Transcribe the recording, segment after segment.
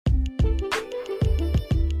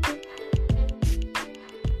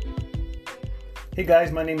Hey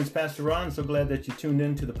guys, my name is Pastor Ron. So glad that you tuned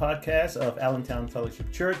in to the podcast of Allentown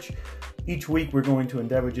Fellowship Church. Each week we're going to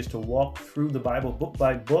endeavor just to walk through the Bible book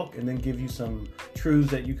by book and then give you some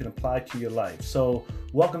truths that you can apply to your life. So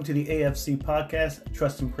welcome to the AFC podcast.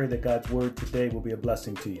 Trust and pray that God's word today will be a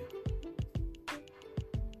blessing to you.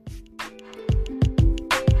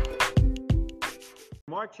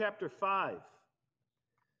 Mark chapter 5.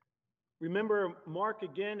 Remember Mark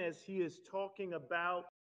again as he is talking about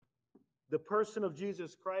the person of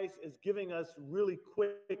Jesus Christ is giving us really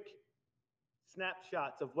quick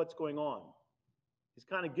snapshots of what's going on. He's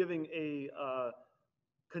kind of giving a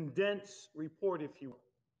condensed report, if you will.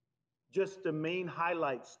 Just the main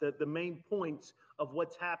highlights, the main points of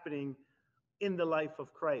what's happening in the life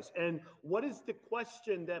of Christ. And what is the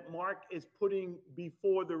question that Mark is putting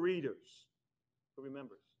before the readers? Who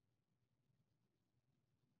remembers?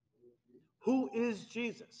 Who is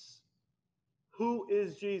Jesus? Who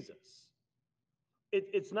is Jesus?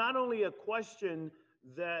 It's not only a question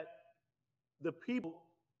that the people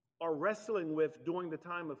are wrestling with during the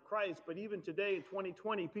time of Christ, but even today in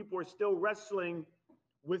 2020, people are still wrestling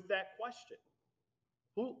with that question.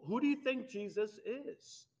 Who do you think Jesus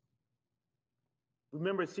is?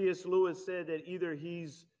 Remember, C.S. Lewis said that either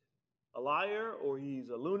he's a liar or he's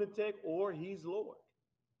a lunatic or he's Lord.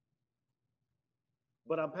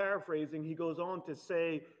 But I'm paraphrasing. He goes on to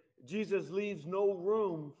say, Jesus leaves no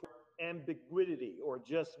room for ambiguity or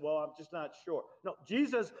just, well, I'm just not sure. No,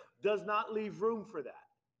 Jesus does not leave room for that.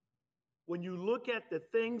 When you look at the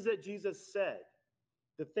things that Jesus said,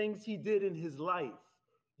 the things he did in his life,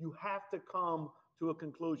 you have to come to a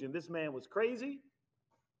conclusion. This man was crazy,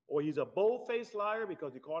 or he's a bold-faced liar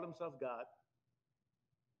because he called himself God,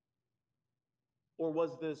 or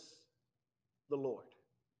was this the Lord?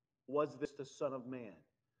 Was this the Son of Man?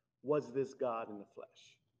 Was this God in the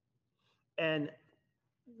flesh? And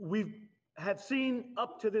we have seen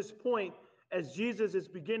up to this point, as Jesus is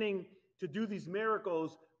beginning to do these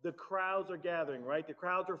miracles, the crowds are gathering, right? The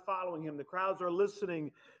crowds are following him. The crowds are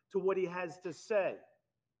listening to what he has to say.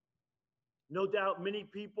 No doubt many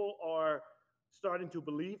people are starting to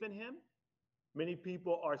believe in him. Many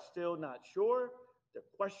people are still not sure. They're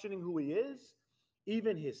questioning who he is.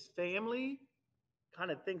 Even his family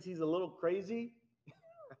kind of thinks he's a little crazy.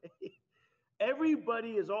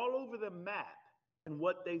 Everybody is all over the map in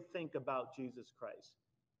what they think about Jesus Christ.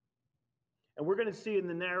 And we're going to see in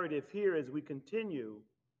the narrative here as we continue,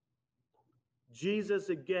 Jesus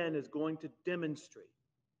again is going to demonstrate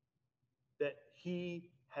that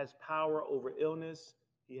he has power over illness.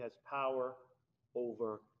 He has power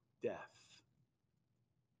over death.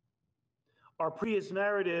 Our previous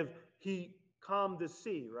narrative, he calmed the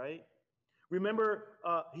sea, right? Remember,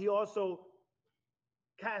 he also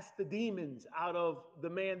cast the demons out of the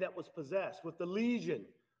man that was possessed with the legion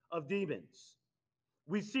of demons.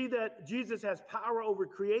 We see that Jesus has power over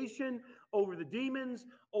creation, over the demons,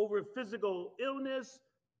 over physical illness,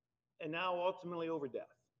 and now ultimately over death.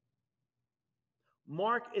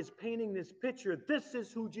 Mark is painting this picture. This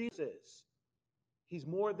is who Jesus is. He's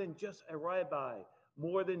more than just a rabbi,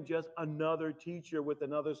 more than just another teacher with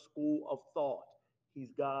another school of thought.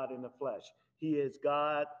 He's God in the flesh. He is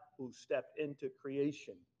God who stepped into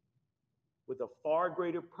creation with a far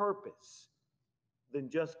greater purpose than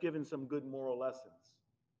just giving some good moral lessons,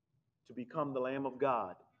 to become the Lamb of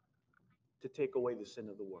God, to take away the sin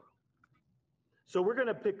of the world. So we're going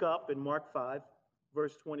to pick up in Mark 5,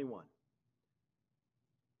 verse 21.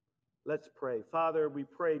 Let's pray. Father, we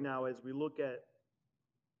pray now as we look at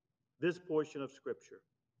this portion of Scripture.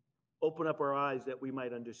 Open up our eyes that we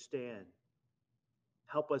might understand.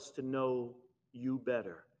 Help us to know you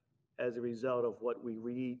better as a result of what we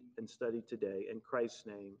read and study today. In Christ's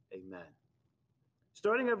name, amen.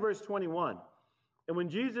 Starting at verse 21, and when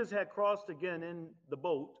Jesus had crossed again in the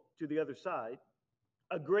boat to the other side,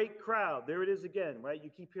 a great crowd, there it is again, right? You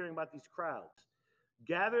keep hearing about these crowds,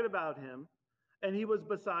 gathered about him, and he was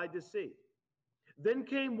beside the sea. Then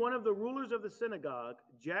came one of the rulers of the synagogue,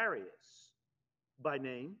 Jairus by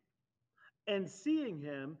name, and seeing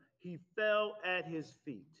him, he fell at his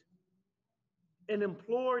feet and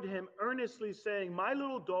implored him earnestly, saying, "My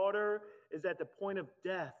little daughter is at the point of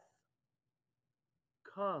death.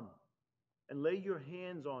 Come and lay your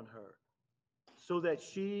hands on her so that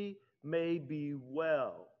she may be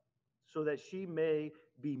well, so that she may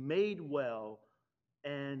be made well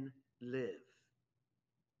and live."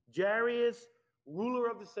 Jairus, ruler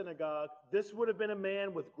of the synagogue, this would have been a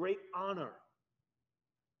man with great honor.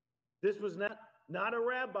 This was not a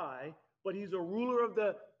rabbi, but he's a ruler of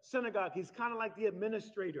the synagogue. He's kind of like the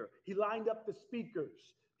administrator. He lined up the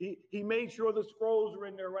speakers. He made sure the scrolls were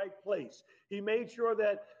in their right place. He made sure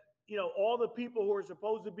that all the people who are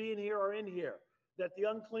supposed to be in here are in here, that the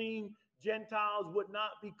unclean Gentiles would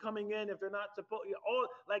not be coming in if they're not supposed,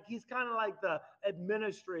 like he's kind of like the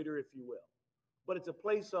administrator, if you will, but it's a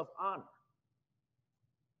place of honor.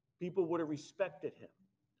 People would have respected him.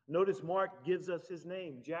 Notice Mark gives us his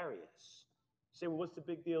name, Jairus. You say, well, what's the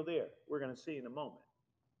big deal there? We're going to see in a moment.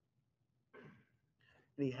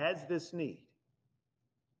 And he has this need.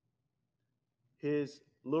 His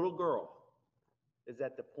little girl is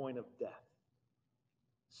at the point of death,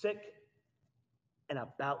 sick and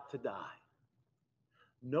about to die.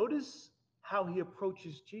 Notice how he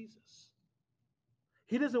approaches Jesus.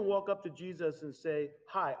 He doesn't walk up to Jesus and say,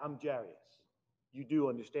 hi, I'm Jairus. You do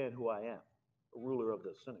understand who I am, a ruler of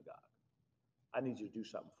the synagogue. I need you to do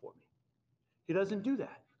something for me. He doesn't do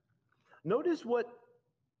that. Notice what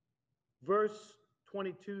verse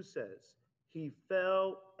 22 says. He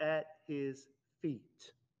fell at his feet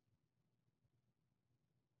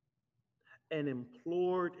and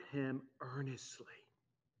implored him earnestly.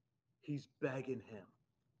 He's begging him,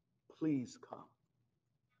 please come.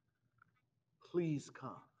 Please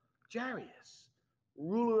come. Jairus,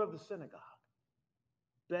 ruler of the synagogue,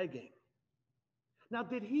 begging. Now,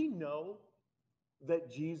 did he know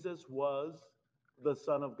that Jesus was the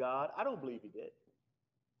Son of God? I don't believe he did.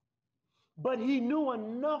 But he knew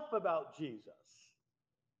enough about Jesus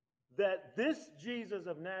that this Jesus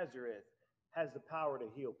of Nazareth has the power to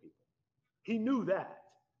heal people. He knew that.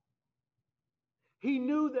 He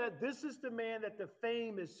knew that this is the man that the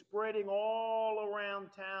fame is spreading all around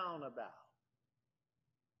town about.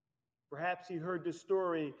 Perhaps he heard the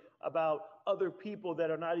story about other people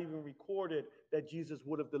that are not even recorded that Jesus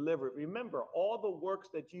would have delivered. Remember, all the works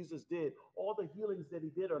that Jesus did, all the healings that he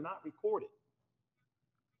did are not recorded.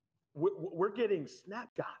 We're getting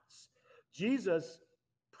snapshots. Jesus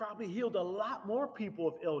probably healed a lot more people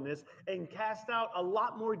of illness and cast out a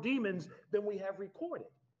lot more demons than we have recorded.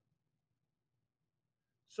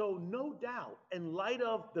 So no doubt, in light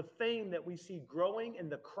of the fame that we see growing in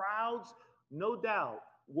the crowds, no doubt,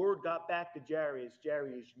 word got back to Jairus.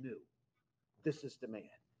 Jairus knew, this is the man.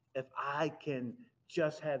 If I can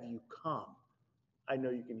just have you come, I know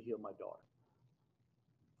you can heal my daughter.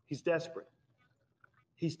 He's desperate.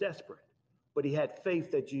 He's desperate. But he had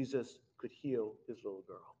faith that Jesus could heal his little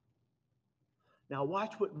girl. Now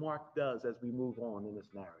watch what Mark does as we move on in this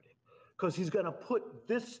narrative, because he's going to put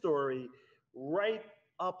this story right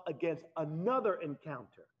up against another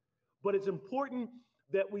encounter. But it's important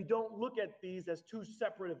that we don't look at these as two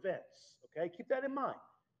separate events, okay? Keep that in mind.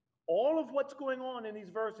 All of what's going on in these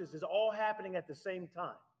verses is all happening at the same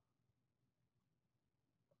time.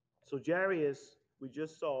 So Jairus, we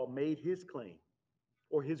just saw, made his claim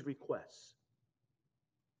or his request.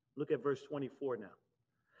 Look at verse 24 now.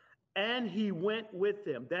 And he went with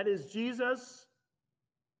him. That is, Jesus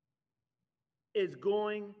is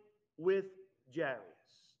going with Jairus.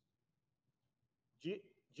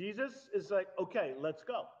 Jesus is like, okay, let's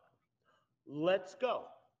go. Let's go.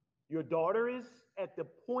 Your daughter is at the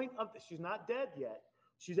point of, she's not dead yet.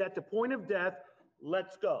 She's at the point of death.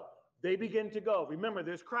 Let's go. They begin to go. Remember,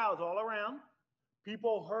 there's crowds all around.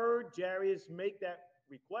 People heard Jairus make that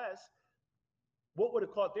request. What would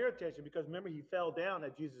have caught their attention? Because remember, he fell down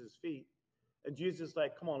at Jesus' feet. And Jesus is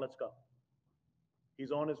like, come on, let's go.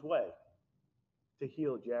 He's on his way to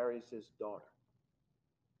heal Jairus' daughter.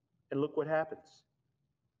 And look what happens.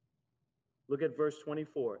 Look at verse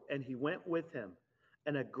 24. And he went with him,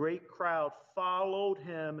 and a great crowd followed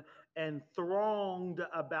him and thronged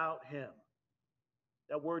about him.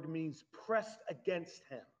 That word means pressed against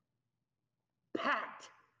him, packed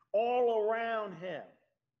all around him.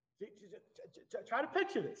 Try to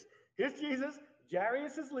picture this. Here's Jesus.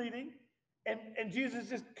 Jairus is leading, and Jesus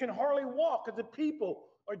just can hardly walk because the people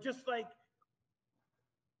are just like,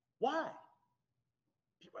 why?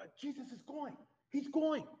 Jesus is going. He's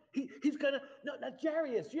going. He's going to, no, not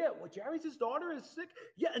Jairus. Yeah, well, Jairus' daughter is sick.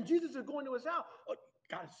 Yeah, and Jesus is going to his house. Oh,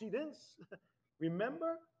 got to see this.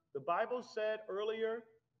 Remember, the Bible said earlier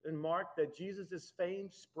in Mark that Jesus' fame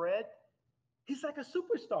spread. He's like a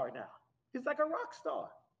superstar now. He's like a rock star.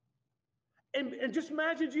 And just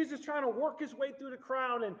imagine Jesus trying to work his way through the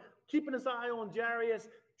crowd and keeping his eye on Jairus,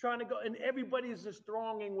 trying to go, and everybody's just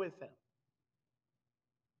thronging with him.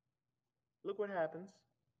 Look what happens.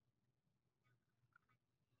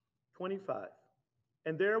 25.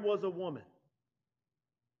 And there was a woman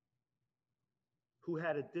who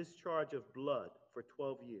had a discharge of blood for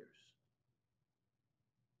 12 years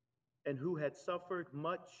and who had suffered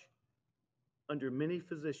much under many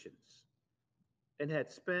physicians and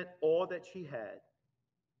had spent all that she had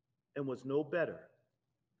and was no better,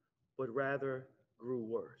 but rather grew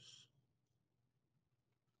worse.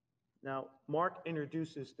 Now, Mark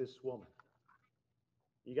introduces this woman.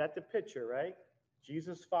 You got the picture, right?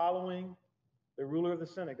 Jesus following the ruler of the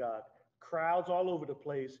synagogue, crowds all over the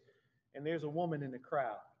place, and there's a woman in the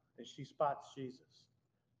crowd, and she spots Jesus.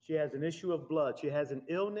 She has an issue of blood. She has an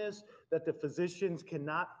illness that the physicians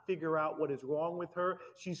cannot figure out what is wrong with her.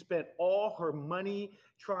 She spent all her money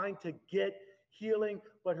trying to get healing,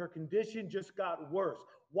 but her condition just got worse.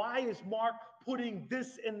 Why is Mark putting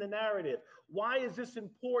this in the narrative? Why is this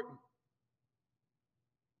important?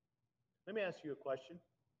 Let me ask you a question.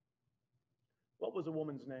 What was the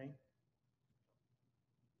woman's name?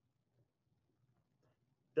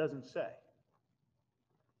 Doesn't say.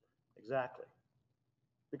 Exactly.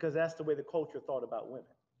 Because that's the way the culture thought about women.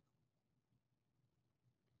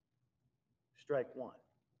 Strike one.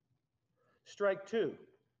 Strike two.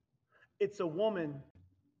 It's a woman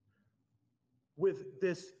with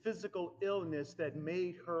this physical illness that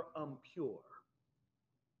made her impure.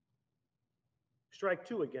 Strike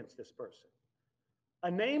two against this person. A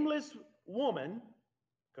nameless woman,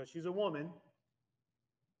 because she's a woman,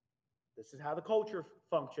 this is how the culture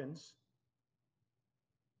functions.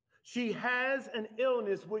 She has an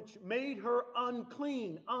illness which made her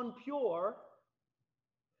unclean, impure.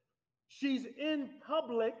 She's in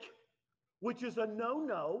public, which is a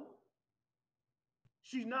no-no.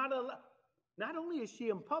 She's not allowed. Not only is she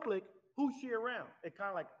in public, who's she around? It kind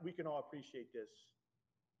of like, we can all appreciate this.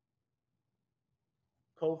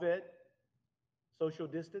 COVID, social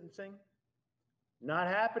distancing, not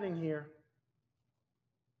happening here.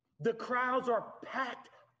 The crowds are packed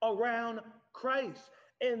around Christ,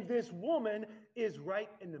 and this woman is right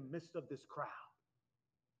in the midst of this crowd.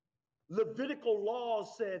 Levitical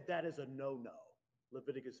laws said that is a no-no.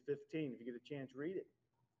 Leviticus 15, if you get a chance, read it.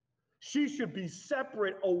 She should be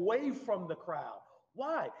separate away from the crowd.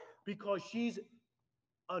 Why? Because she's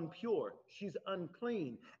impure, she's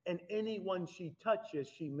unclean, and anyone she touches,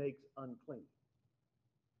 she makes unclean.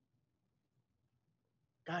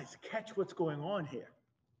 Guys, catch what's going on here.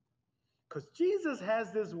 Because Jesus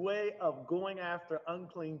has this way of going after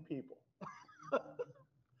unclean people.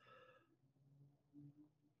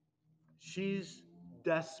 She's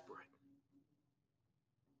desperate.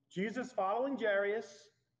 Jesus following Jairus,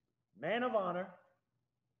 man of honor,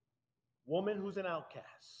 woman who's an outcast,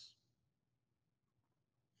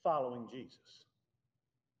 following Jesus.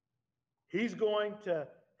 He's going to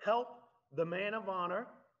help the man of honor,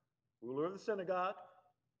 ruler of the synagogue.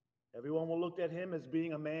 Everyone will look at him as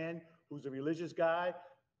being a man who's a religious guy,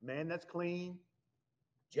 man that's clean.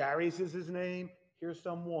 Jairus is his name. Here's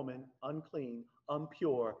some woman, unclean,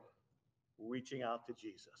 impure, reaching out to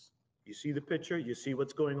Jesus. You see the picture? You see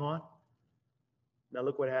what's going on? Now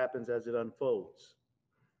look what happens as it unfolds.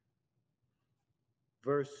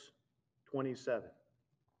 Verse 27.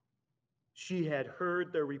 She had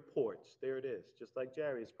heard the reports. There it is. Just like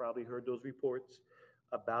Jairus probably heard those reports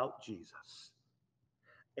about Jesus.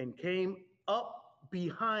 And came up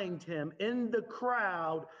behind him in the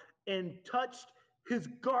crowd and touched his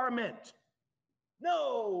garment.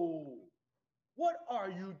 No! What are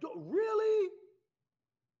you doing? Really?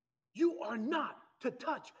 You are not to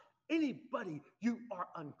touch anybody. You are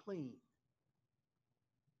unclean.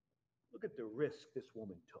 Look at the risk this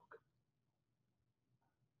woman took.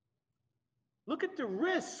 Look at the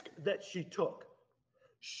risk that she took.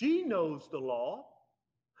 She knows the law.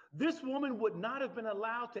 This woman would not have been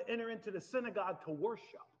allowed to enter into the synagogue to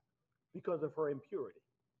worship because of her impurity.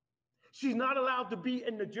 She's not allowed to be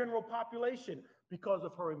in the general population because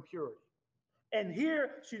of her impurity. And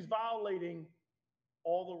here she's violating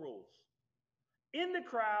all the rules. In the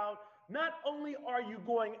crowd, not only are you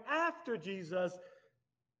going after Jesus,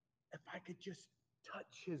 if I could just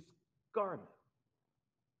touch his garment.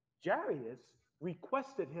 Jairus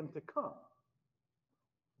requested him to come.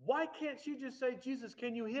 Why can't she just say, Jesus,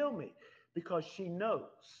 can you heal me? Because she knows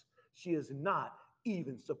she is not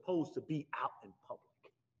even supposed to be out in public.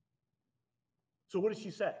 So what does she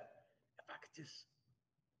say? If I could just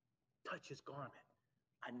touch his garment,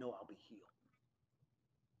 I know I'll be healed.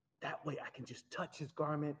 That way I can just touch his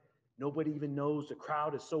garment. Nobody even knows. The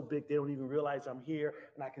crowd is so big, they don't even realize I'm here,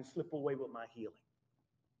 and I can slip away with my healing.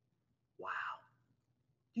 Wow.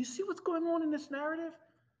 Do you see what's going on in this narrative?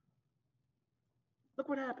 Look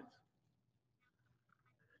what happens.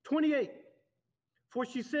 28. For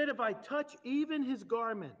she said, if I touch even his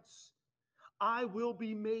garments, I will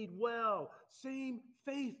be made well. Same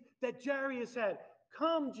faith that Jairus had.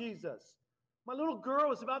 Come, Jesus. My little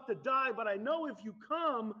girl is about to die, but I know if you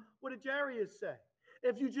come, what did Jairus say?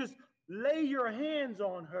 If you just lay your hands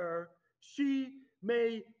on her, she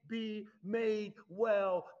may be made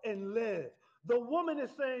well and live. The woman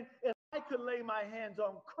is saying, if I could lay my hands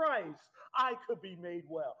on Christ, I could be made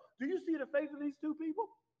well. Do you see the faith of these two people?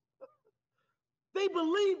 They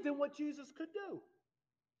believed in what Jesus could do.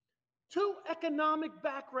 Two economic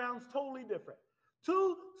backgrounds totally different.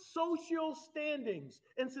 Two social standings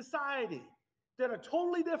in society that are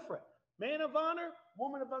totally different. Man of honor,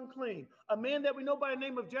 woman of unclean. A man that we know by the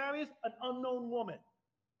name of Jairus, an unknown woman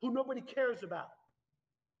who nobody cares about.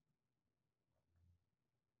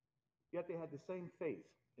 Yet they had the same faith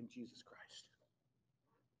in Jesus Christ.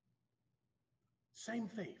 Same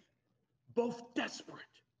faith. Both desperate.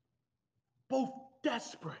 Both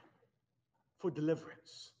desperate for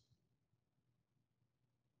deliverance.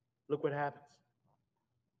 Look what happens.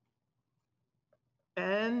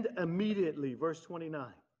 And immediately, verse 29,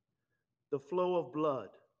 the flow of blood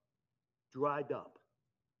dried up,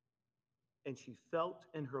 and she felt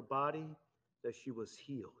in her body that she was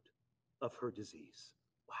healed of her disease.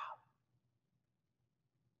 Wow.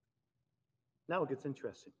 Now it gets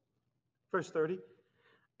interesting. Verse 30,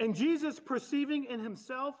 and Jesus, perceiving in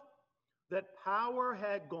himself that power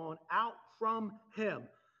had gone out from him,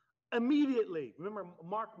 immediately. Remember,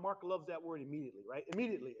 Mark loves that word immediately, right?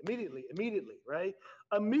 Immediately, right?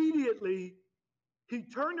 Immediately, he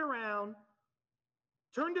turned around,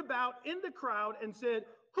 turned about in the crowd and said,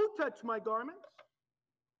 who touched my garments?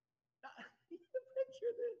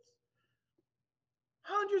 Picture this.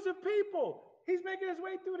 Hundreds of people. He's making his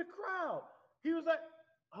way through the crowd. He was like,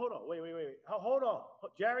 hold on, wait. Hold on.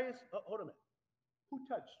 Jairus, hold a minute. Who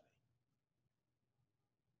touched me?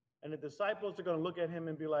 And the disciples are going to look at him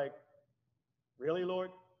and be like, really,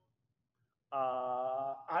 Lord?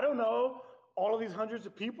 I don't know. All of these hundreds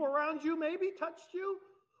of people around you maybe touched you?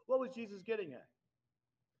 What was Jesus getting at?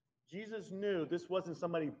 Jesus knew this wasn't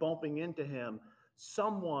somebody bumping into him.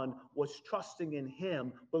 Someone was trusting in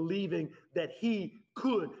him, believing that he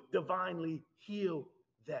could divinely heal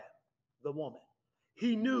them, the woman.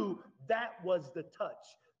 He knew that was the touch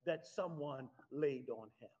that someone laid on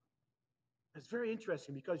him. It's very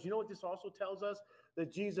interesting because you know what this also tells us?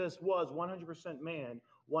 That Jesus was 100% man,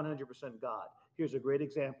 100% God. Here's a great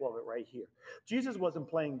example of it right here. Jesus wasn't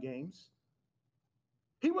playing games.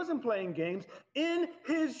 He wasn't playing games in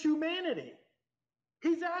his humanity.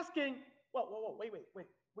 He's asking, whoa, wait.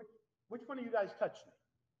 Which one of you guys touched me?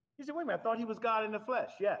 He said, wait a minute, I thought he was God in the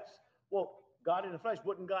flesh. Yes. Well, God in the flesh,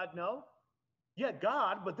 wouldn't God know? Yeah,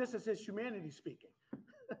 God, but this is his humanity speaking.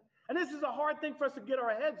 And this is a hard thing for us to get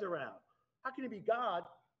our heads around. How can he be God,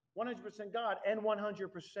 100% God, and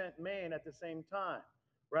 100% man at the same time?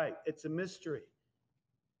 Right. It's a mystery.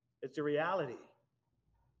 It's a reality.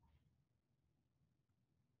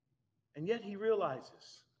 And yet he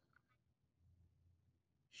realizes,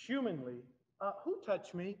 humanly, who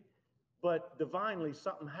touched me? But divinely,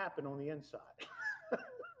 something happened on the inside.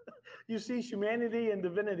 You see humanity and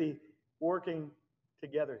divinity working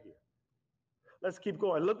together here. Let's keep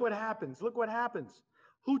going. Look what happens.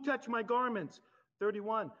 Who touched my garments?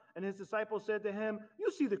 31. And his disciples said to him,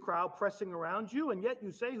 you see the crowd pressing around you, and yet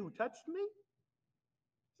you say, who touched me?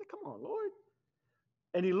 He said, come on, Lord.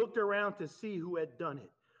 And he looked around to see who had done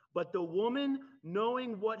it. But the woman,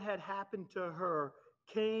 knowing what had happened to her,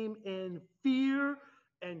 came in fear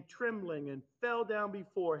and trembling and fell down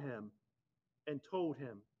before him and told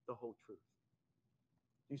him the whole truth.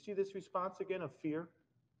 Do you see this response again of fear?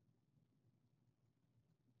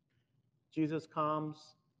 Jesus calms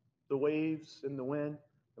the waves and the wind.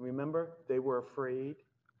 And remember, they were afraid.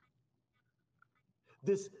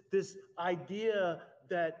 This idea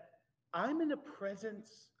that I'm in the presence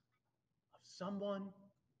of someone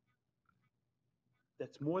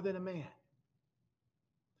that's more than a man.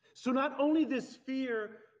 So not only this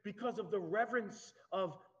fear because of the reverence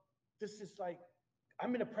of this is like,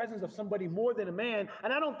 I'm in the presence of somebody more than a man.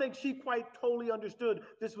 And I don't think she quite totally understood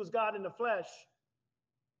this was God in the flesh.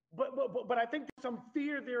 But I think there's some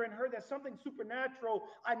fear there in her that something supernatural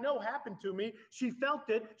I know happened to me. She felt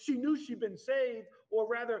it. She knew she'd been saved, or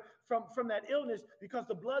rather from that illness, because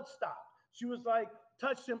the blood stopped. She was like,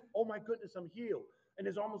 touched him. Oh my goodness, I'm healed. And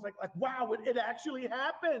it's almost like wow, it actually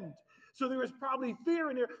happened. So there was probably fear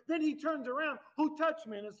in there. Then he turns around. Who touched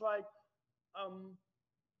me? And it's like,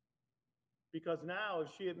 because now if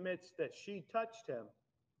she admits that she touched him,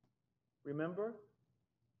 remember,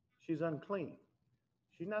 she's unclean.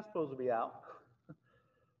 She's not supposed to be out.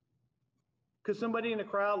 Could somebody in the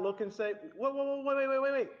crowd look and say,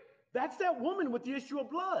 wait. That's that woman with the issue of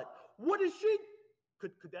blood. What is she?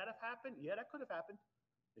 Could that have happened? Yeah, that could have happened.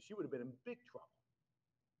 And she would have been in big trouble.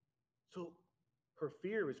 So her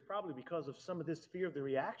fear is probably because of some of this fear of the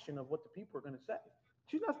reaction of what the people are going to say.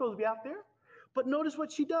 She's not supposed to be out there. But notice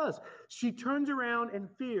what she does. She turns around in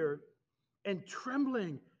fear And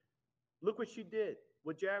trembling, look what she did,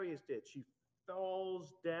 what Jairus did. She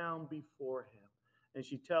falls down before him and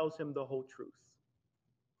she tells him the whole truth.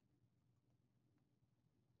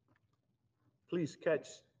 Please catch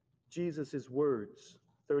Jesus' words,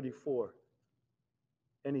 34.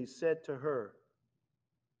 And he said to her,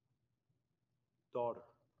 daughter.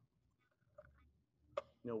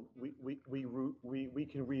 You know, we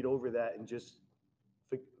can read over that and just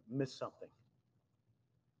miss something.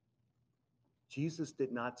 Jesus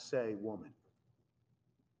did not say woman.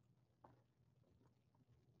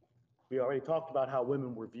 We already talked about how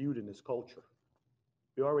women were viewed in this culture.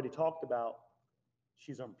 We already talked about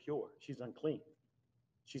she's impure, she's unclean.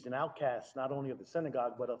 She's an outcast, not only of the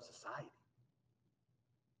synagogue, but of society.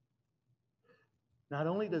 Not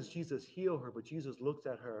only does Jesus heal her, but Jesus looks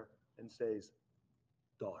at her and says,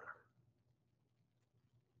 daughter.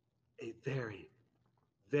 A very,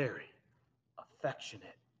 very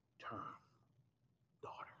affectionate term,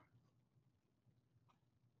 daughter.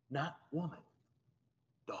 Not woman,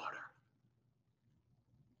 daughter.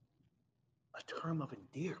 A term of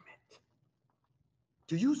endearment.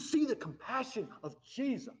 Do you see the compassion of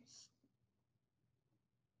Jesus?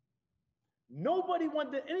 Nobody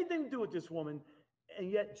wanted anything to do with this woman,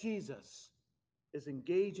 and yet Jesus is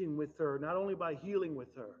engaging with her, not only by healing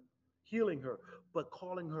her, but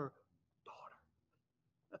calling her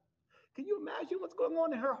daughter. Can you imagine what's going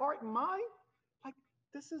on in her heart and mind? Like,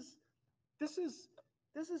 this is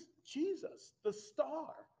Jesus, the star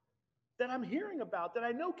that I'm hearing about, that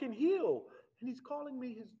I know can heal, and he's calling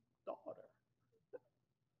me his daughter.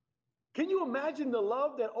 Can you imagine the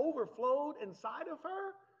love that overflowed inside of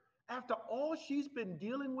her after all she's been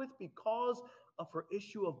dealing with because of her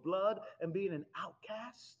issue of blood and being an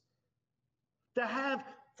outcast? To have,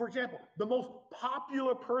 for example, the most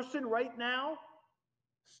popular person right now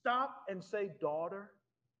stop and say, daughter.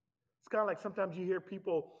 It's kind of like sometimes you hear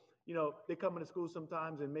people, you know, they come into school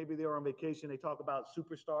sometimes and maybe they're on vacation. They talk about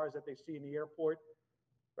superstars that they see in the airport,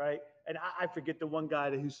 right? And I forget the one guy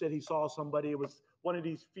who said he saw somebody. It was one of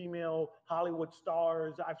these female Hollywood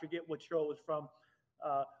stars. I forget what show it was from.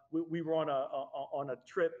 We were on a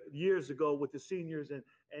trip years ago with the seniors, and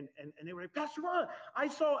they were like, Pastor Ron, I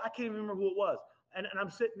can't even remember who it was. And I'm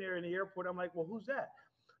sitting there in the airport. I'm like, well, who's that?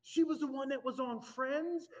 She was the one that was on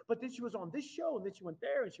Friends, but then she was on this show, and then she went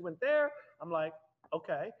there, and she went there. I'm like,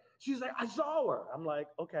 okay. She's like, I saw her. I'm like,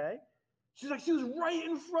 okay. She's like, she was right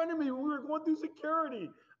in front of me when we were going through security.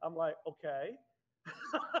 I'm like, okay.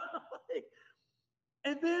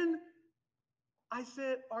 And then I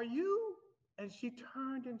said, are you? And she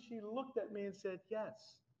turned and she looked at me and said,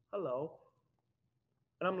 yes, hello.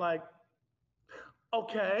 And I'm like,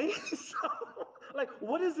 okay. So, like,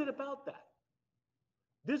 what is it about that?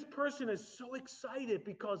 This person is so excited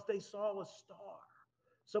because they saw a star,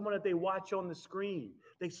 someone that they watch on the screen.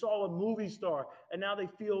 They saw a movie star, and now they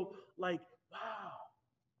feel like, wow.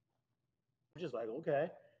 I'm just like, okay.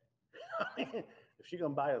 If she's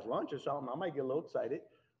going to buy us lunch or something, I might get a little excited,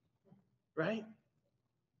 right?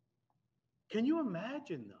 Can you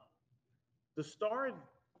imagine, though, the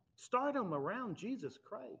stardom around Jesus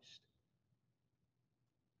Christ,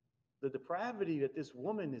 the depravity that this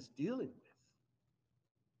woman is dealing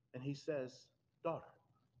with? And he says, daughter.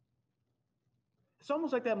 It's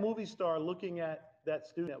almost like that movie star looking at that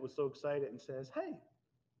student that was so excited and says, hey,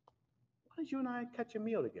 why don't you and I catch a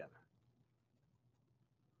meal together?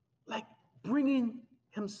 Like bringing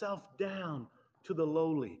himself down to the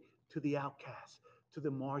lowly, to the outcast, to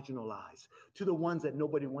the marginalized, to the ones that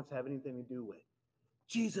nobody wants to have anything to do with.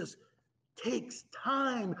 Jesus takes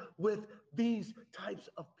time with these types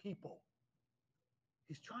of people.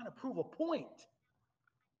 He's trying to prove a point.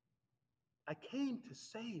 I came to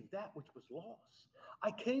save that which was lost.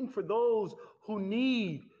 I came for those who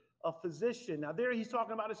need a physician. Now there he's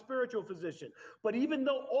talking about a spiritual physician. But even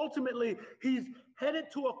though ultimately he's headed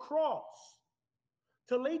to a cross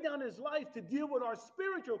to lay down his life to deal with our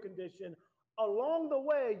spiritual condition, along the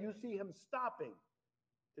way you see him stopping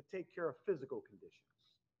to take care of physical conditions.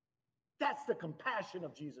 That's the compassion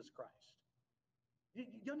of Jesus Christ.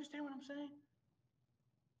 You understand what I'm saying?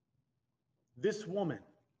 This woman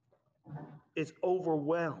is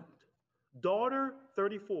overwhelmed. Daughter,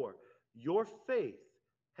 34, your faith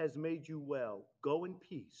has made you well. Go in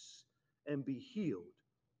peace and be healed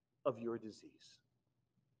of your disease.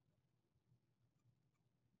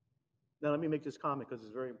 Now, let me make this comment because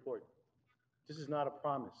it's very important. This is not a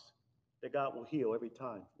promise that God will heal every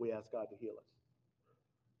time we ask God to heal us.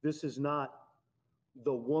 This is not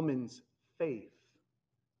the woman's faith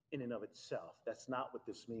in and of itself. That's not what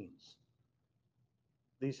this means.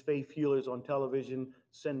 These faith healers on television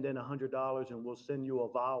send in $100 and we'll send you a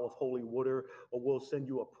vial of holy water, or we'll send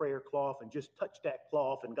you a prayer cloth, and just touch that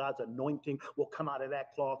cloth and God's anointing will come out of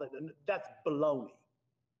that cloth. That's baloney.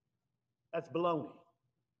 That's baloney.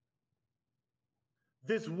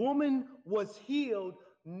 This woman was healed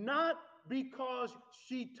not because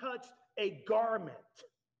she touched a garment.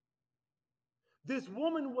 This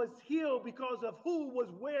woman was healed because of who was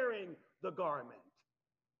wearing the garment.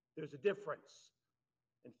 There's a difference.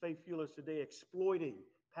 And faith healers today exploiting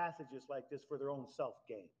passages like this for their own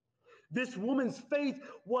self-gain. This woman's faith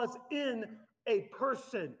was in a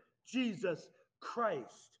person, Jesus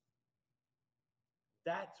Christ.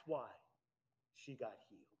 That's why she got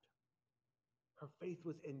healed. Her faith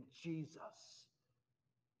was in Jesus,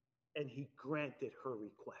 and he granted her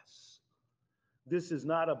requests. This is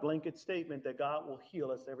not a blanket statement that God will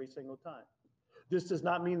heal us every single time. This does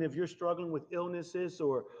not mean if you're struggling with illnesses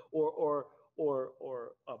or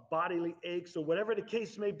bodily aches or whatever the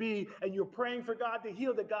case may be, and you're praying for God to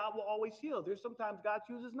heal, that God will always heal. There's sometimes God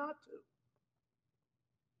chooses not to.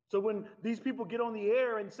 So when these people get on the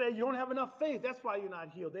air and say, you don't have enough faith, that's why you're not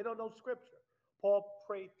healed. They don't know scripture. Paul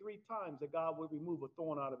prayed 3 times that God would remove a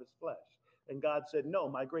thorn out of his flesh. And God said, no,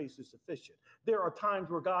 my grace is sufficient. There are times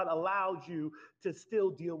where God allows you to still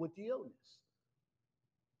deal with the illness.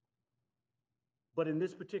 But in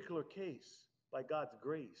this particular case, by God's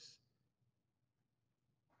grace,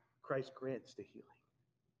 Christ grants the healing.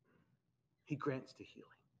 He grants the healing.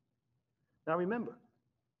 Now remember,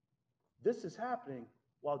 this is happening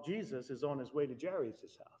while Jesus is on his way to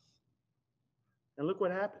Jairus' house. And look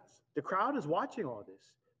what happens. The crowd is watching all this.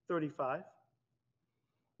 35.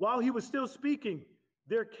 While he was still speaking,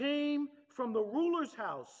 there came from the ruler's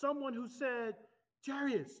house someone who said,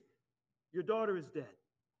 Jairus, your daughter is dead.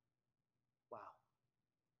 Wow.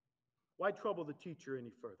 Why trouble the teacher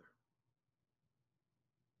any further?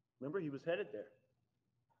 Remember, he was headed there.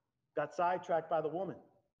 Got sidetracked by the woman.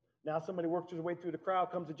 Now somebody works his way through the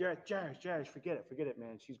crowd, comes to Jairus. Jairus, forget it,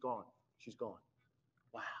 man. She's gone. She's gone.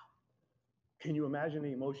 Wow. Can you imagine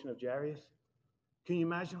the emotion of Jairus? Can you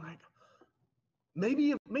imagine, like,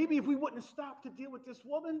 maybe if we wouldn't have stopped to deal with this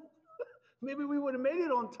woman, maybe we would have made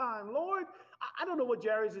it on time. Lord, I don't know what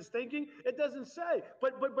Jairus is thinking. It doesn't say.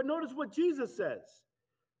 But notice what Jesus says.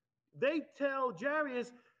 They tell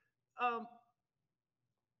Jairus,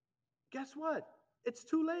 guess what? It's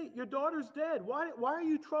too late. Your daughter's dead. Why are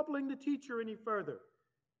you troubling the teacher any further?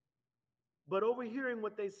 But overhearing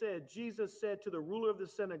what they said, Jesus said to the ruler of the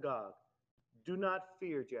synagogue, do not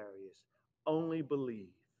fear, Jairus, only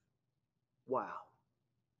believe. Wow.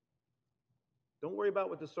 Don't worry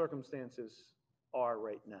about what the circumstances are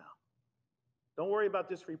right now. Don't worry about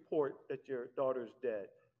this report that your daughter's dead.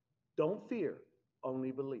 Don't fear,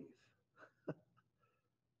 only believe.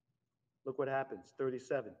 Look what happens,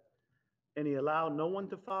 37. And he allowed no one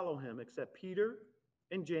to follow him except Peter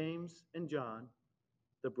and James and John,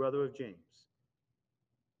 the brother of James.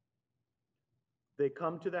 They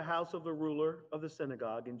come to the house of the ruler of the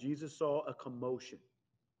synagogue, and Jesus saw a commotion.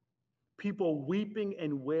 People weeping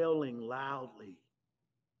and wailing loudly.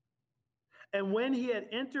 And when he had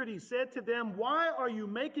entered, he said to them, why are you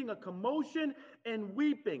making a commotion and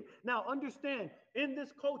weeping? Now understand, in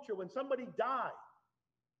this culture, when somebody died,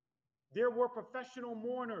 there were professional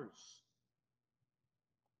mourners.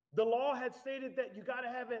 The law had stated that you got to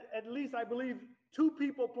have at least, I believe, 2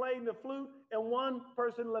 people playing the flute and 1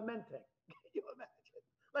 person lamenting. Can you imagine?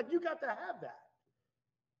 Like, you got to have that.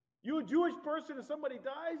 You a Jewish person and somebody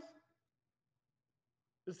dies,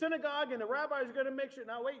 the synagogue and the rabbis are going to make sure,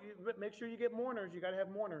 now wait, make sure you get mourners. You got to have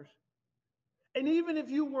mourners. And even if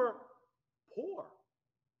you were poor,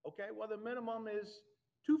 okay, well, the minimum is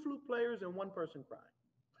 2 flute players and 1 person crying.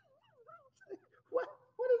 What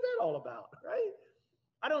is that all about, right?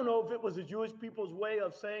 I don't know if it was the Jewish people's way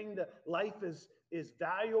of saying that life is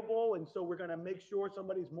valuable, and so we're going to make sure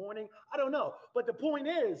somebody's mourning. I don't know. But the point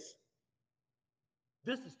is,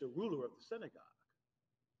 this is the ruler of the synagogue.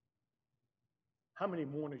 How many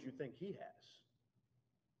mourners you think he has?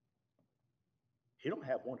 He don't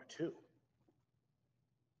have 1 or 2.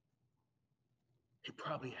 He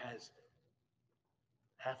probably has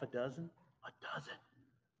half a dozen, a dozen.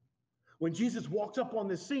 When Jesus walks up on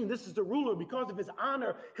this scene, this is the ruler, because of his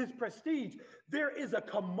honor, his prestige. There is a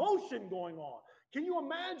commotion going on. Can you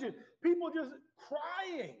imagine people just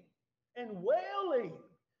crying and wailing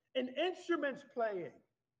and instruments playing?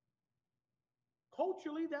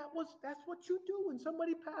 Culturally, that's what you do when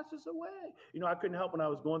somebody passes away. You know, I couldn't help when I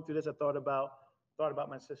was going through this. I thought about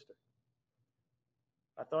my sister.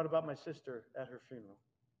 I thought about my sister at her funeral.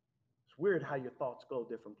 It's weird how your thoughts go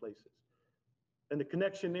different places. And the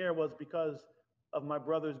connection there was because of my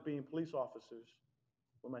brothers being police officers.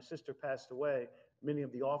 When my sister passed away, many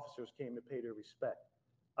of the officers came to pay their respect.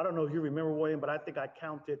 I don't know if you remember, William, but I think I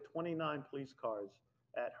counted 29 police cars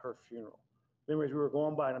at her funeral. Remember, as we were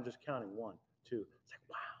going by, and I'm just counting 1, 2. It's like,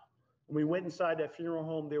 wow. When we went inside that funeral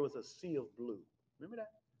home, there was a sea of blue. Remember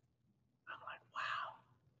that? I'm like, wow,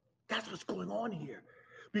 that's what's going on here.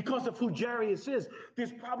 Because of who Jairus is,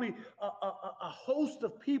 there's probably a host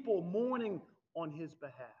of people mourning on his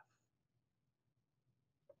behalf.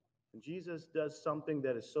 And Jesus does something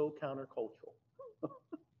that is so countercultural.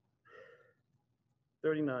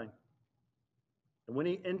 39. And when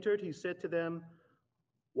he entered, he said to them,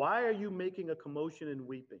 "Why are you making a commotion and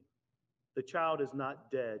weeping? The child is not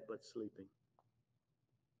dead, but sleeping."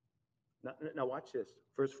 Now watch this,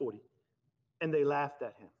 verse 40. And they laughed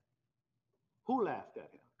at him. Who laughed at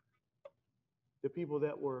him? The people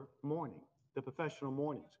that were mourning, the professional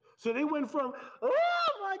mournings. So they went from,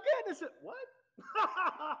 oh my goodness, what?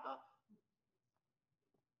 I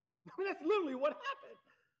mean, that's literally what happened.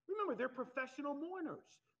 Remember, they're professional mourners.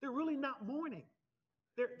 They're really not mourning.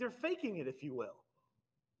 They're faking it, if you will.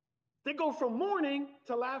 They go from mourning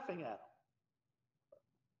to laughing at him.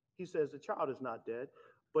 He says, the child is not dead,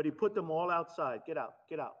 but he put them all outside. Get out,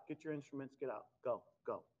 get your instruments, get out, go.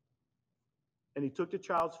 And he took the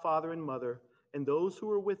child's father and mother and those who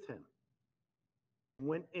were with him,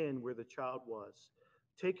 went in where the child was.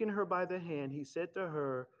 Taking her by the hand, he said to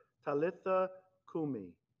her, Talitha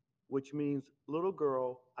Kumi, which means, little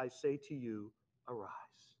girl, I say to you, arise.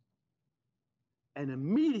 And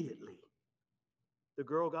immediately the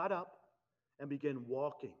girl got up and began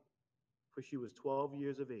walking, for she was 12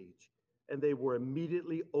 years of age. And they were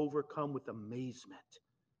immediately overcome with amazement.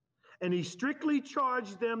 And he strictly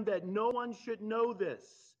charged them that no one should know this,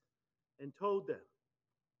 and told them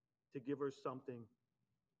to give her something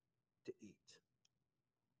to eat.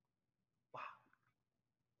 Wow.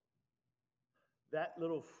 That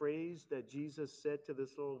little phrase that Jesus said to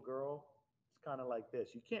this little girl is kind of like this.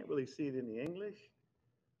 You can't really see it in the English,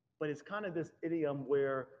 but it's kind of this idiom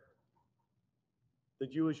where the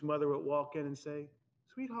Jewish mother would walk in and say,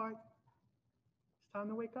 sweetheart, it's time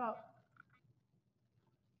to wake up.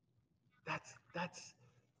 That's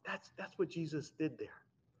what Jesus did there.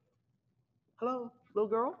 Hello, little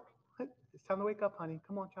girl. It's time to wake up, honey.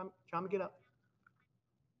 Come on, time to get up.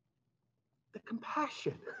 The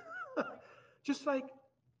compassion. Just like,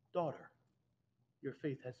 daughter, your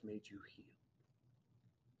faith has made you heal.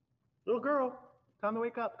 Little girl, time to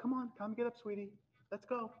wake up. Come on, time to get up, sweetie. Let's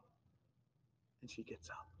go. And she gets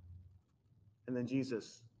up. And then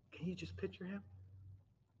Jesus, can you just picture him?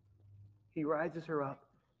 He rises her up.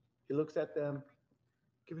 He looks at them.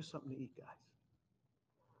 Give her something to eat, guys.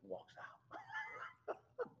 Walks out.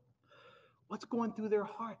 What's going through their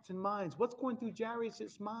hearts and minds? What's going through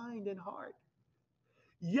Jairus' mind and heart?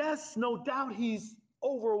 Yes, no doubt he's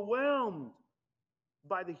overwhelmed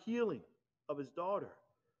by the healing of his daughter.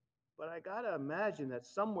 But I got to imagine that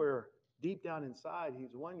somewhere deep down inside,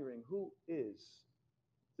 he's wondering, who is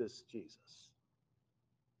this Jesus?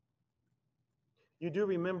 You do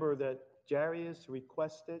remember that Jairus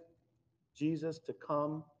requested Jesus to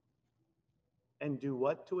come and do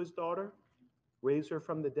what to his daughter? Raise her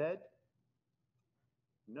from the dead?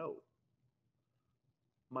 No.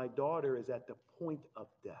 My daughter is at the point of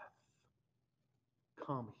death.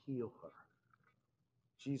 Come heal her.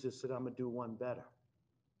 Jesus said, I'm going to do one better.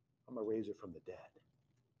 I'm going to raise her from the dead.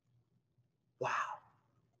 Wow.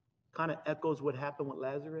 Kind of echoes what happened with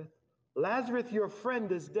Lazarus. Lazarus, your friend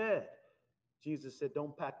is dead. Jesus said,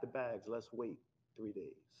 don't pack the bags. Let's wait 3 days.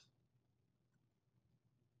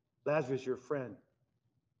 Lazarus, your friend,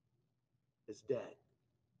 is dead.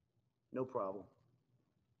 No problem.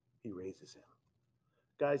 He raises him.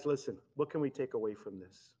 Guys, listen, what can we take away from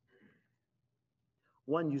this?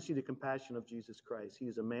 One, you see the compassion of Jesus Christ. He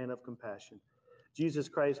is a man of compassion. Jesus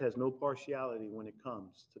Christ has no partiality when it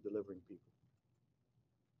comes to delivering people.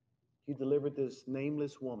 He delivered this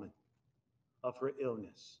nameless woman of her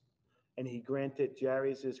illness, and he granted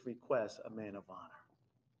Jairus' request a man of honor.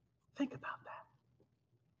 Think about that.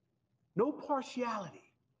 No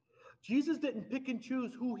partiality. Jesus didn't pick and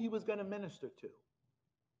choose who he was going to minister to.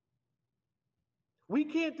 We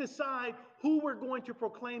can't decide who we're going to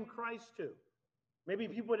proclaim Christ to. Maybe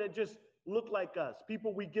people that just look like us,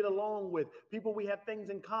 people we get along with, people we have things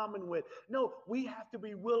in common with. No, we have to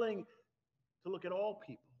be willing to look at all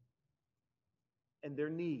people and their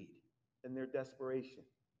need and their desperation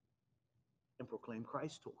and proclaim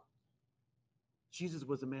Christ to them. Jesus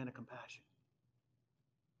was a man of compassion.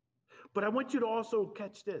 But I want you to also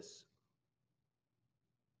catch this.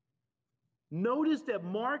 Notice that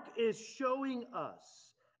Mark is showing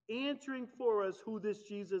us answering for us who this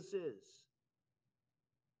Jesus is.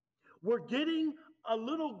 We're getting a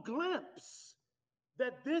little glimpse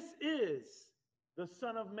that this is the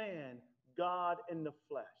Son of Man, God in the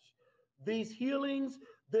flesh. These healings,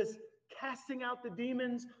 this casting out the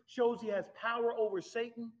demons shows he has power over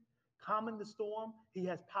Satan, calming the storm. He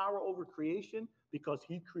has power over creation because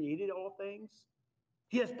he created all things.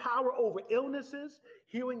 He has power over illnesses,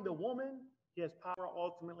 healing the woman. He has power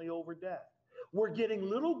ultimately over death. We're getting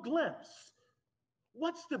little glimpse.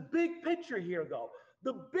 What's the big picture here, though?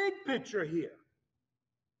 The big picture here,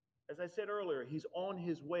 as I said earlier, he's on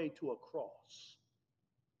his way to a cross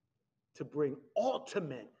to bring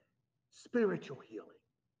ultimate spiritual healing,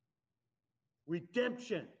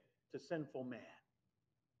 redemption to sinful man.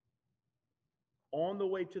 On the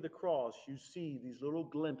way to the cross, you see these little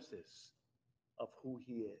glimpses of who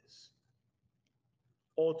he is.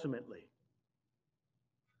 Ultimately,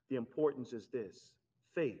 the importance is this: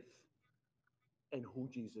 faith in who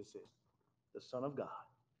Jesus is, the Son of God,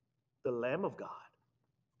 the Lamb of God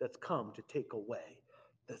that's come to take away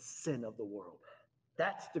the sin of the world.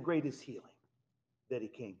 That's the greatest healing that he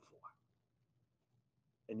came for.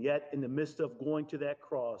 And yet, in the midst of going to that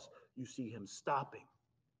cross, you see him stopping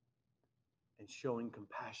and showing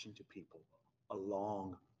compassion to people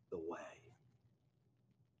along the way.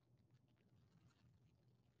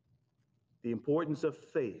 The importance of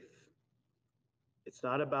faith. It's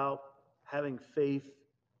not about having faith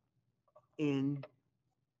in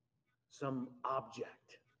some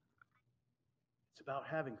object. It's about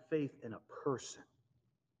having faith in a person.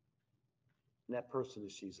 And that person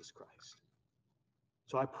is Jesus Christ.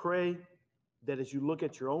 So I pray that as you look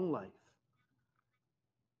at your own life,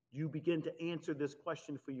 you begin to answer this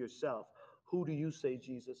question for yourself. Who do you say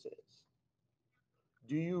Jesus is?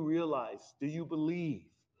 Do you realize? Do you believe?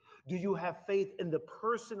 Do you have faith in the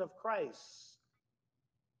person of Christ?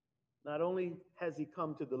 Not only has he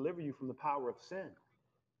come to deliver you from the power of sin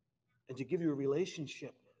and to give you a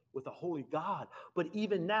relationship with a holy God, but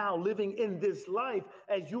even now, living in this life,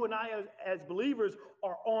 as you and I as believers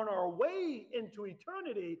are on our way into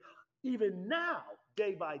eternity, even now,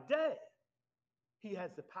 day by day, he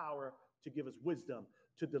has the power to give us wisdom,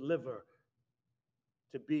 to deliver,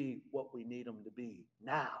 to be what we need him to be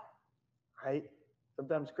now, right?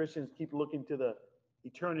 Sometimes Christians keep looking to the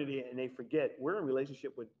eternity and they forget we're in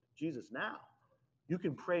relationship with Jesus now. You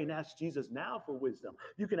can pray and ask Jesus now for wisdom.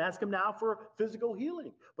 You can ask him now for physical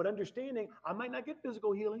healing, but understanding I might not get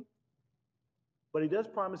physical healing, but he does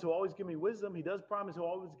promise he'll always give me wisdom. He does promise he'll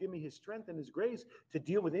always give me his strength and his grace to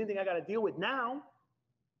deal with anything I got to deal with now.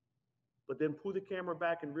 But then pull the camera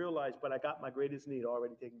back and realize, but I got my greatest need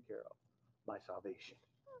already taken care of, my salvation.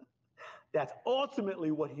 That's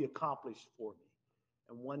ultimately what he accomplished for me.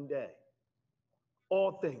 And one day,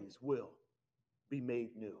 all things will be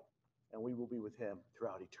made new, and we will be with him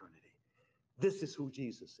throughout eternity. This is who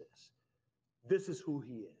Jesus is. This is who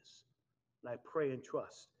he is. And I pray and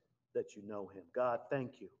trust that you know him. God,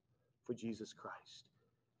 thank you for Jesus Christ.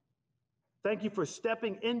 Thank you for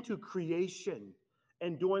stepping into creation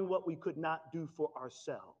and doing what we could not do for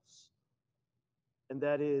ourselves. And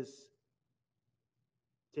that is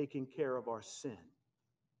taking care of our sin.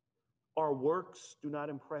 Our works do not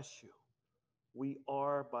impress you. We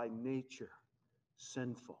are by nature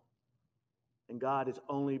sinful. And God, is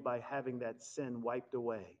only by having that sin wiped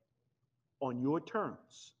away on your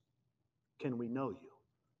terms can we know you.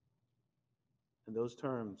 And those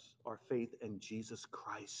terms are faith in Jesus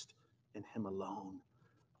Christ and him alone,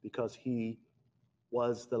 because he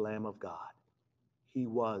was the Lamb of God. He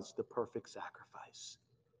was the perfect sacrifice.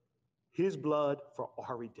 His blood for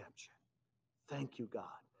our redemption. Thank you, God,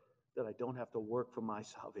 that I don't have to work for my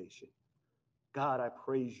salvation. God, I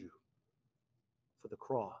praise you for the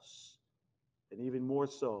cross, and even more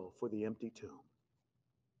so for the empty tomb.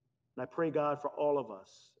 And I pray, God, for all of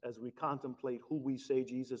us as we contemplate who we say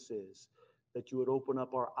Jesus is, that you would open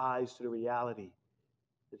up our eyes to the reality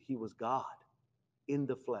that he was God in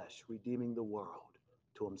the flesh, redeeming the world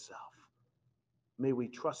to himself. May we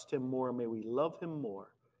trust him more. May we love him more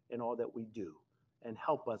in all that we do. And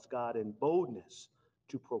help us, God, in boldness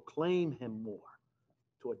to proclaim him more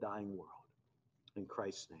to a dying world. In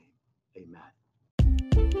Christ's name, amen.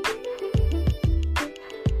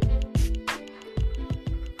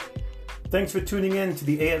 Thanks for tuning in to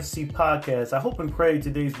the AFC podcast. I hope and pray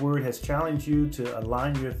today's word has challenged you to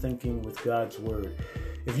align your thinking with God's word.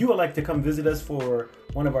 If you would like to come visit us for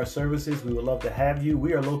one of our services, we would love to have you.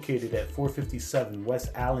 We are located at 457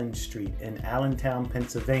 West Allen Street in Allentown,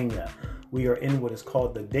 Pennsylvania. We are in what is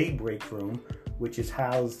called the Daybreak Room, which is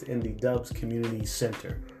housed in the Dubs Community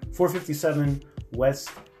Center. 457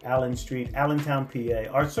 West Allen Street, Allentown,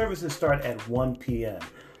 PA. Our services start at 1 p.m.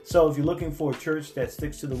 So if you're looking for a church that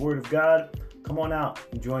sticks to the Word of God, come on out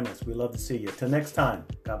and join us. We'd love to see you. Till next time,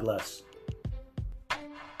 God bless.